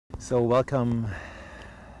So welcome,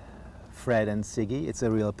 Fred and Sigge. It's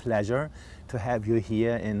a real pleasure to have you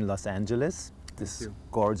here in Los Angeles, this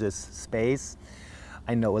gorgeous space.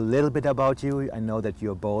 I know a little bit about you. I know that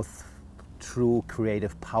you're both true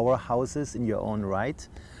creative powerhouses in your own right.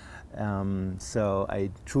 So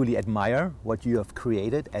I truly admire what you have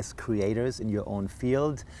created as creators in your own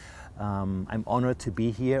field. I'm honored to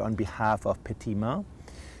be here on behalf of Petites Mains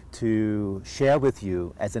to share with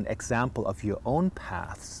you as an example of your own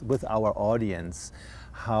paths with our audience,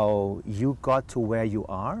 how you got to where you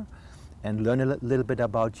are, and learn a little bit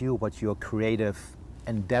about you, what your creative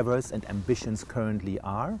endeavors and ambitions currently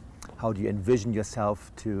are. How do you envision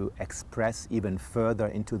yourself to express even further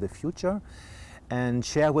into the future? And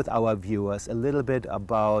share with our viewers a little bit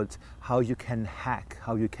about how you can hack,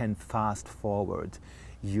 how you can fast forward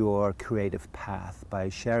your creative path by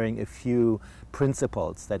sharing a few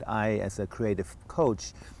principles that I, as a creative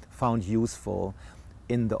coach, found useful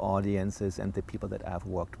in the audiences and the people that I've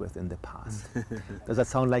worked with in the past. Does that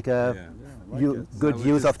sound like a good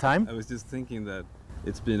use of time? I was just thinking that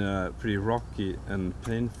it's been a pretty rocky and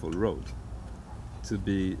painful road to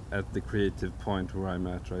be at the creative point where I'm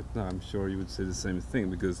at right now. I'm sure you would say the same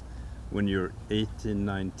thing, because when you're 18,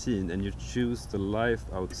 19 and you choose the life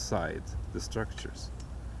outside the structures,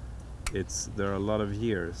 there are a lot of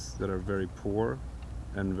years that are very poor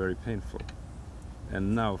and very painful.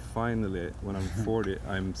 And now finally, when I'm 40,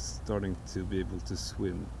 I'm starting to be able to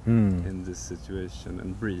swim in this situation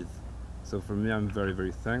and breathe. So for me, I'm very,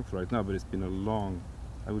 very thankful right now, but it's been a long,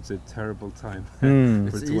 I would say, terrible time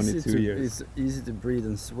for 22 years. It's easy to breathe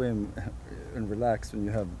and swim and relax when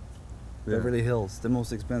you have Beverly Hills, the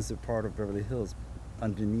most expensive part of Beverly Hills,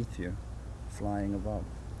 underneath you, flying above.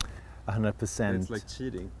 100%. It's like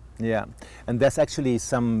cheating. Yeah, and there's actually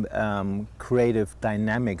some creative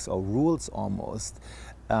dynamics or rules almost.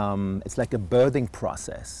 It's like a birthing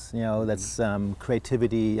process, you know, that's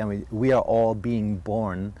creativity. I mean, we are all being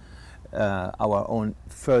born. Our own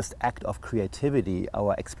first act of creativity,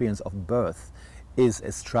 our experience of birth, is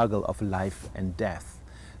a struggle of life and death.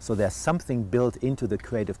 So there's something built into the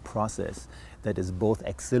creative process that is both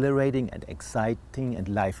exhilarating and exciting and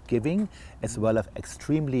life-giving, as well as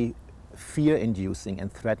extremely fear-inducing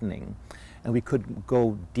and threatening. And we could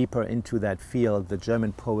go deeper into that field. The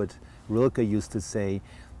German poet Rilke used to say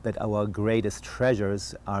that our greatest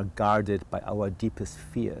treasures are guarded by our deepest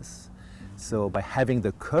fears. So by having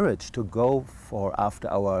the courage to go after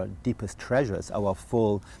our deepest treasures, our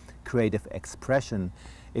full creative expression,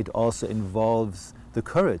 it also involves the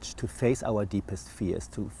courage to face our deepest fears,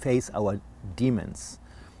 to face our demons.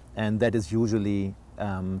 And that is usually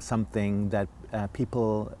something that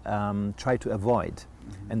people try to avoid.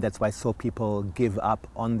 And that's why so people give up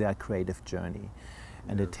on their creative journey.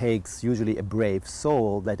 And it takes usually a brave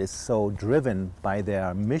soul that is so driven by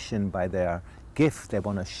their mission, by their gift they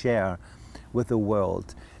want to share with the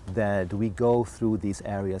world, that we go through these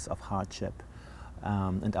areas of hardship.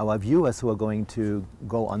 And our viewers who are going to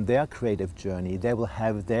go on their creative journey, they will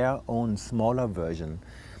have their own smaller version.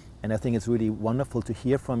 And I think it's really wonderful to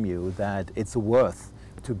hear from you that it's worth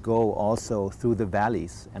to go also through the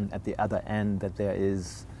valleys, and at the other end that there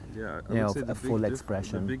is a full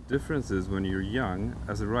expression. The big difference is when you're young,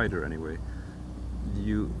 as a writer anyway,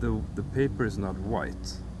 the paper is not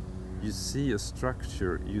white. You see a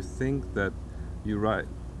structure, you think that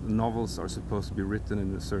novels are supposed to be written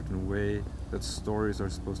in a certain way, that stories are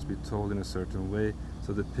supposed to be told in a certain way.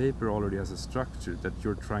 So the paper already has a structure that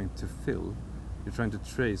you're trying to fill. You're trying to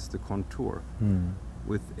trace the contour.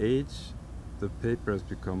 With age, the paper has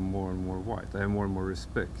become more and more white. I have more and more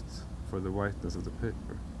respect for the whiteness of the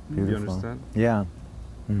paper. Beautiful. Do you understand? Yeah.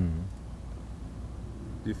 Do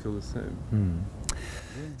you feel the same?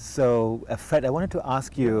 So, Fred, I wanted to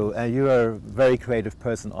ask you, you're a very creative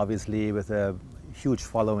person, obviously, with a huge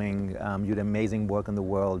following. You do amazing work in the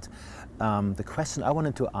world. The question I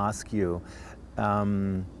wanted to ask you,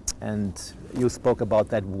 and you spoke about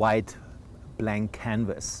that white blank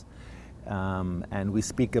canvas, and we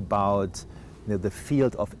speak about the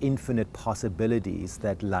field of infinite possibilities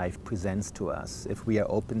that life presents to us if we are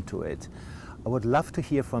open to it. I would love to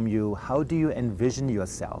hear from you, how do you envision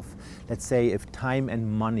yourself? Let's say if time and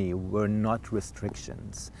money were not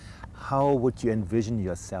restrictions, how would you envision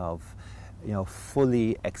yourself,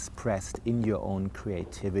 fully expressed in your own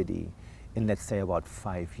creativity in, let's say, about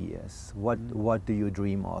 5 years? What do you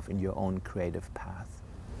dream of in your own creative path?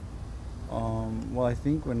 Well, I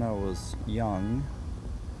think when I was young,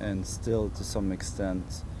 and still to some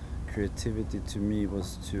extent, creativity to me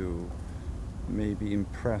was to maybe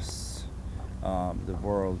impress the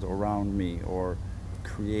world around me, or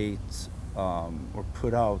create or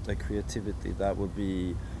put out a creativity that would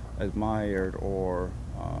be admired or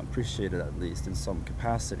appreciated, at least in some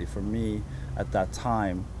capacity. For me, at that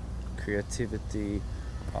time, creativity,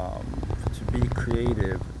 to be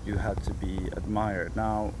creative, you had to be admired.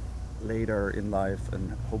 Now, later in life,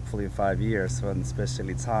 and hopefully in 5 years, when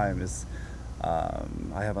especially time is,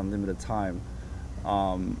 I have unlimited time.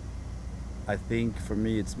 I think for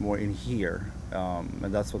me it's more in here,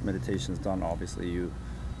 and that's what meditation's done. Obviously,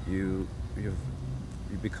 you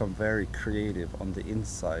become very creative on the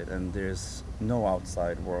inside, and there's no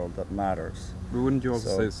outside world that matters. But wouldn't you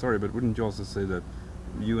also but wouldn't you also say that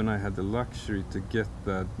you and I had the luxury to get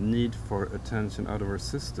that need for attention out of our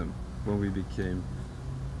system when we became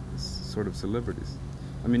sort of celebrities?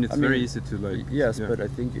 I mean, it's very easy to like. Yes, yeah. But I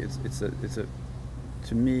think it's a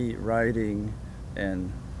to me, writing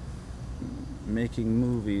and making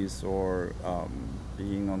movies or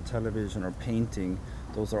being on television or painting,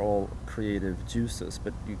 those are all creative juices,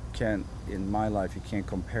 but you can't, in my life, you can't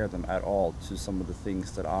compare them at all to some of the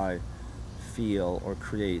things that I feel or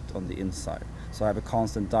create on the inside. So I have a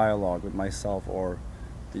constant dialogue with myself or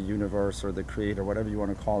the universe or the creator, whatever you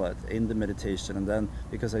want to call it, in the meditation. And then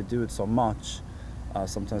because I do it so much,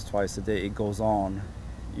 sometimes twice a day, it goes on.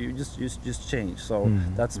 You just change. So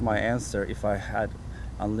that's my answer. If I had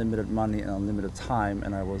unlimited money and unlimited time,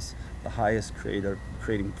 and I was the highest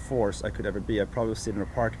creating force I could ever be, I'd probably sit on a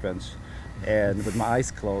park bench and with my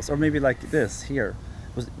eyes closed, or maybe like this here.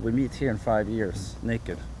 We meet here in 5 years,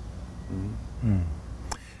 naked.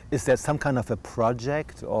 Is there some kind of a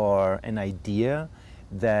project or an idea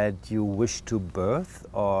that you wish to birth,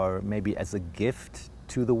 or maybe as a gift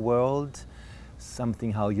to the world?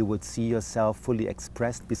 Something how you would see yourself fully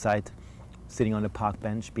expressed beside sitting on a park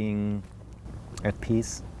bench, being at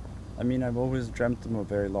peace? I mean, I've always dreamt of a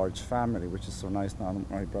very large family, which is so nice now.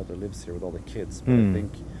 My brother lives here with all the kids, but I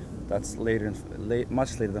think that's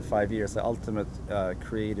much later than 5 years. The ultimate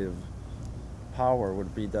creative power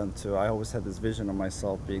would be done to. I always had this vision of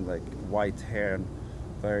myself being like white hair and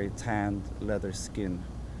very tanned leather skin,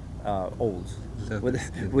 old,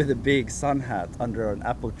 with a big sun hat under an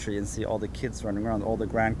apple tree, and see all the kids running around, all the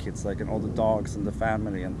grandkids, like, and all the dogs and the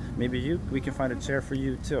family, and maybe we can find a chair for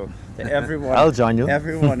you too. That everyone, I'll join you.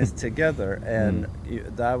 Everyone is together, and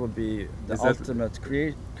that would be the ultimate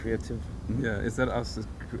creative. Yeah, is that us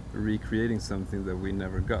recreating something that we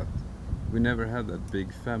never got? We never had that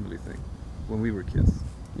big family thing when we were kids.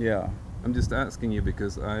 Yeah. I'm just asking you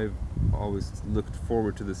because I've always looked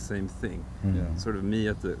forward to the same thing. Yeah. Sort of me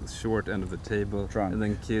at the short end of the table, Drunk. and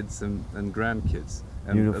then kids and grandkids,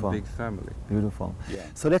 and Beautiful. a big family. Beautiful. Yeah.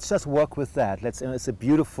 So let's just work with that. It's a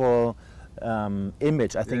beautiful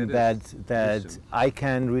image. I think that I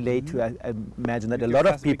can relate to. I imagine that a lot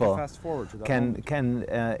of people can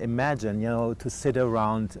imagine, you know, to sit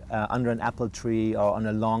around under an apple tree or on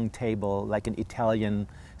a long table, like an Italian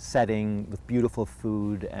setting with beautiful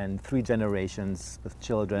food and 3 generations with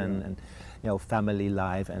children and, you know, family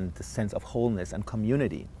life and the sense of wholeness and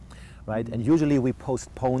community, right? And usually we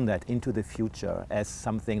postpone that into the future as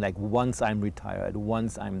something like, once I'm retired,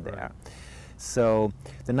 once I'm there. So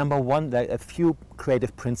the number one, a few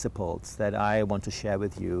creative principles that I want to share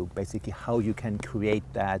with you, basically how you can create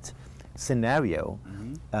that scenario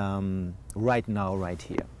right now, right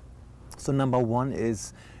here. So number one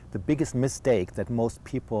is, the biggest mistake that most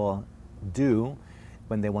people do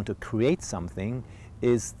when they want to create something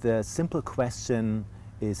is the simple question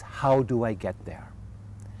is, how do I get there?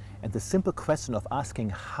 And the simple question of asking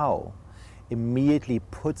how immediately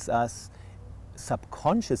puts us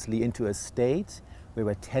subconsciously into a state where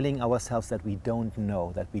we're telling ourselves that we don't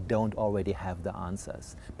know, that we don't already have the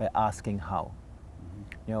answers, by asking how.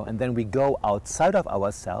 You know, and then we go outside of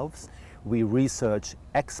ourselves, we research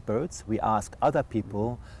experts, we ask other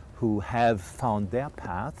people who have found their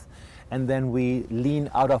path, and then we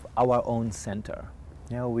lean out of our own center.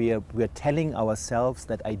 You know, we're telling ourselves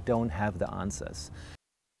that I don't have the answers.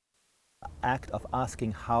 The act of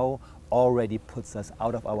asking how already puts us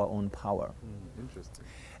out of our own power. Interesting.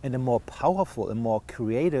 And a more powerful, a more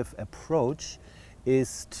creative approach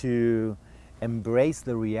is to embrace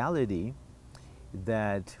the reality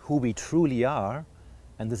that who we truly are,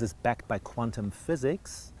 and this is backed by quantum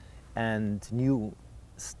physics and new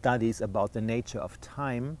studies about the nature of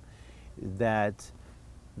time, that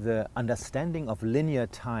the understanding of linear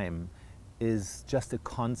time is just a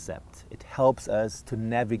concept. It helps us to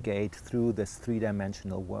navigate through this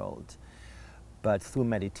 3-dimensional world. But through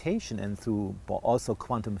meditation and through also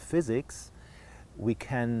quantum physics, we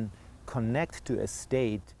can connect to a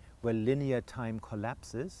state where linear time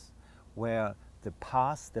collapses, where the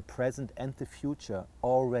past, the present, and the future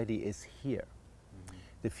already is here.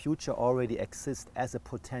 The future already exists as a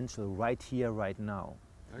potential right here, right now.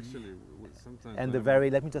 Actually, sometimes. And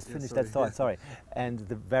let me just finish sorry. that thought, sorry. And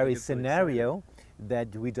the very scenario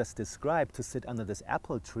that we just described, to sit under this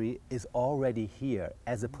apple tree, is already here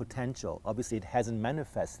as a potential. Obviously, it hasn't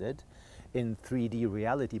manifested in 3D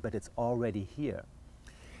reality, but it's already here.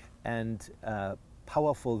 And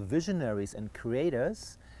powerful visionaries and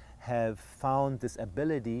creators have found this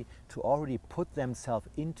ability to already put themselves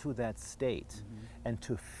into that state and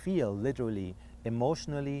to feel literally,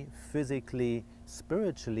 emotionally, physically,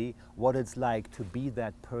 spiritually what it's like to be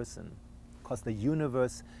that person. Because the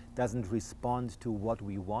universe doesn't respond to what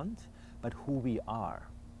we want, but who we are.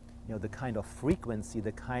 You know, the kind of frequency,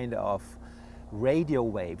 the kind of radio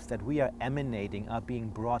waves that we are emanating are being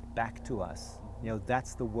brought back to us. You know,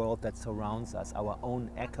 that's the world that surrounds us, our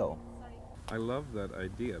own echo. I love that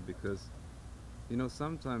idea because, you know,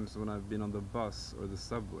 sometimes when I've been on the bus or the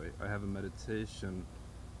subway, I have a meditation,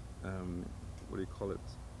 what do you call it,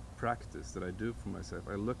 practice that I do for myself.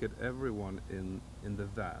 I look at everyone in the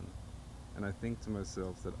van and I think to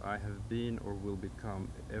myself that I have been or will become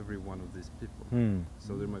every one of these people.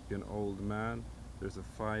 So there might be an old man, there's a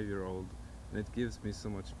 5-year-old, and it gives me so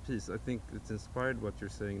much peace. I think it's inspired what you're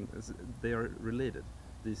saying. They are related,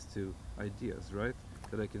 these two ideas, right?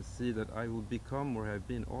 That I can see that I will become or have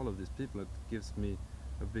been all of these people. It gives me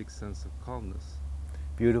a big sense of calmness.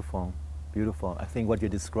 Beautiful, beautiful. I think what you're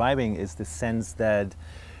describing is the sense that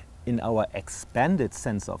in our expanded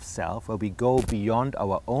sense of self, where we go beyond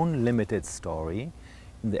our own limited story,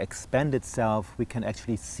 in the expanded self, we can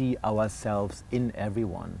actually see ourselves in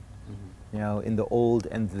everyone. You know, in the old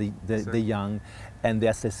and the young, and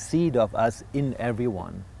there's a seed of us in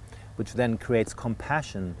everyone, which then creates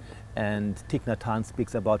compassion. And Thich Nhat Hanh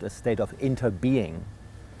speaks about a state of interbeing,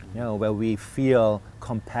 you know, where we feel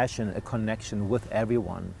compassion, a connection with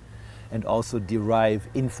everyone, and also derive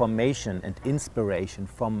information and inspiration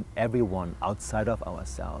from everyone outside of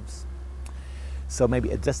ourselves. So maybe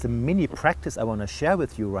just a mini practice I want to share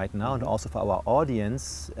with you right now, and also for our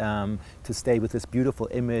audience, to stay with this beautiful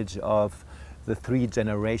image of the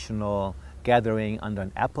 3-generational gathering under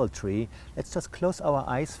an apple tree. Let's just close our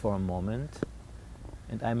eyes for a moment.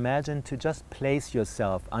 And I imagine to just place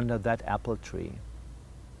yourself under that apple tree.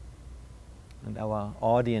 And our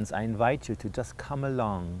audience, I invite you to just come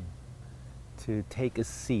along, to take a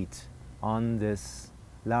seat on this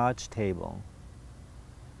large table.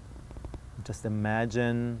 Just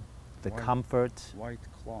imagine the comfort. White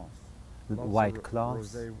cloth. White cloth.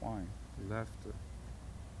 Rosé wine. Laughter.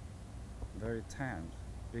 Very tanned.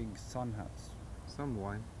 Big sun hats. Some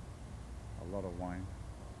wine. A lot of wine.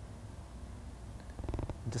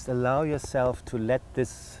 Just allow yourself to let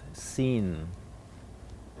this scene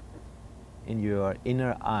in your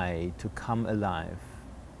inner eye to come alive.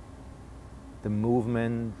 The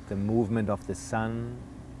movement of the sun,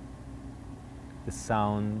 the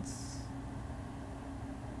sounds,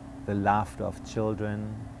 the laughter of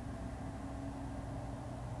children.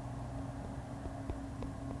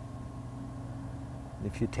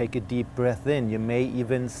 If you take a deep breath in, you may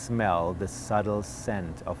even smell the subtle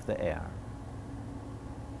scent of the air.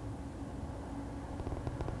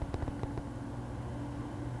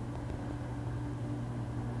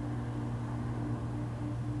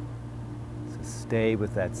 So stay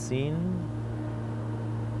with that scene.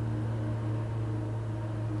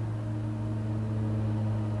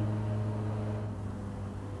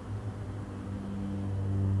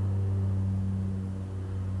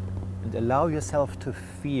 And allow yourself to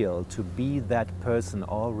feel, to be that person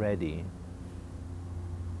already.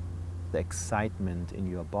 The excitement in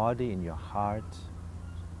your body, in your heart,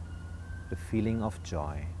 the feeling of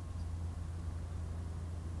joy.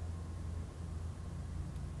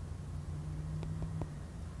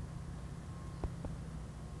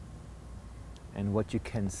 And what you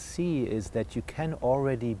can see is that you can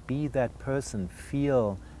already be that person,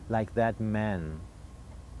 feel like that man,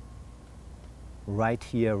 right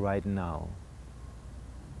here, right now,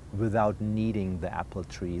 without needing the apple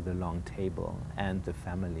tree, the long table, and the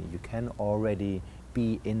family. You can already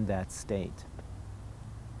be in that state,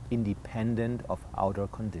 independent of outer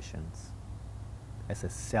conditions, as a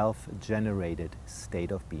self-generated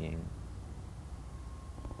state of being,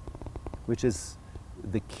 which is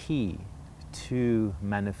the key to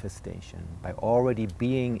manifestation, by already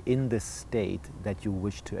being in the state that you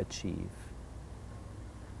wish to achieve,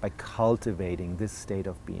 by cultivating this state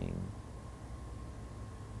of being.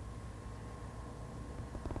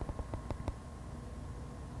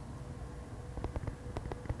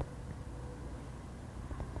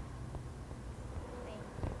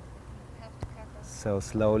 So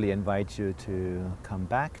slowly invite you to come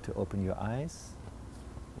back, to open your eyes.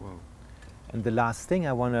 Wow. And the last thing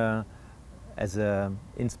I want to as an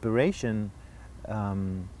inspiration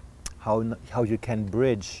how you can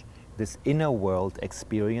bridge this inner world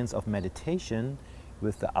experience of meditation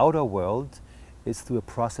with the outer world is through a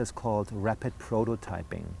process called rapid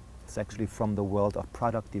prototyping. It's actually from the world of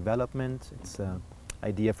product development. It's an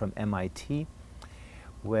idea from MIT,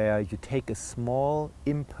 where you take a small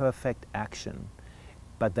imperfect action,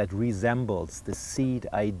 but that resembles the seed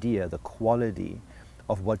idea, the quality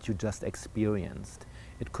of what you just experienced.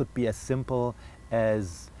 It could be as simple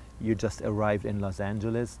as you just arrived in Los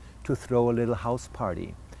Angeles to throw a little house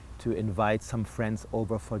party, to invite some friends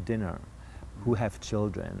over for dinner who have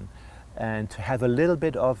children, and to have a little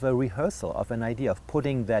bit of a rehearsal of an idea of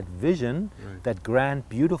putting that vision, Right. that grand,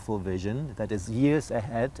 beautiful vision that is years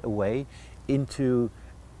ahead away, into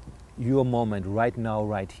your moment right now,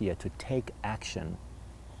 right here, to take action.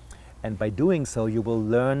 And by doing so, you will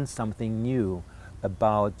learn something new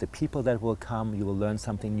about the people that will come. You will learn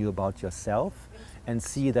something new about yourself, and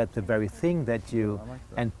see that the very thing that you I like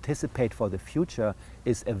that. anticipate for the future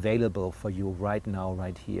is available for you right now,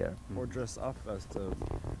 right here. Or dress up as the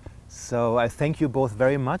So I thank you both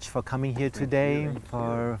very much for coming here today, Thank you.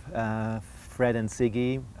 for Fred and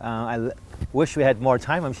Sigge. Wish we had more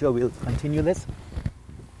time. I'm sure we'll continue this.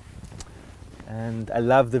 And I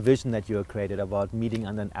love the vision that you have created about meeting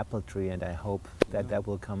under an apple tree, and I hope that that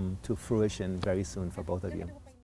will come to fruition very soon for both of you.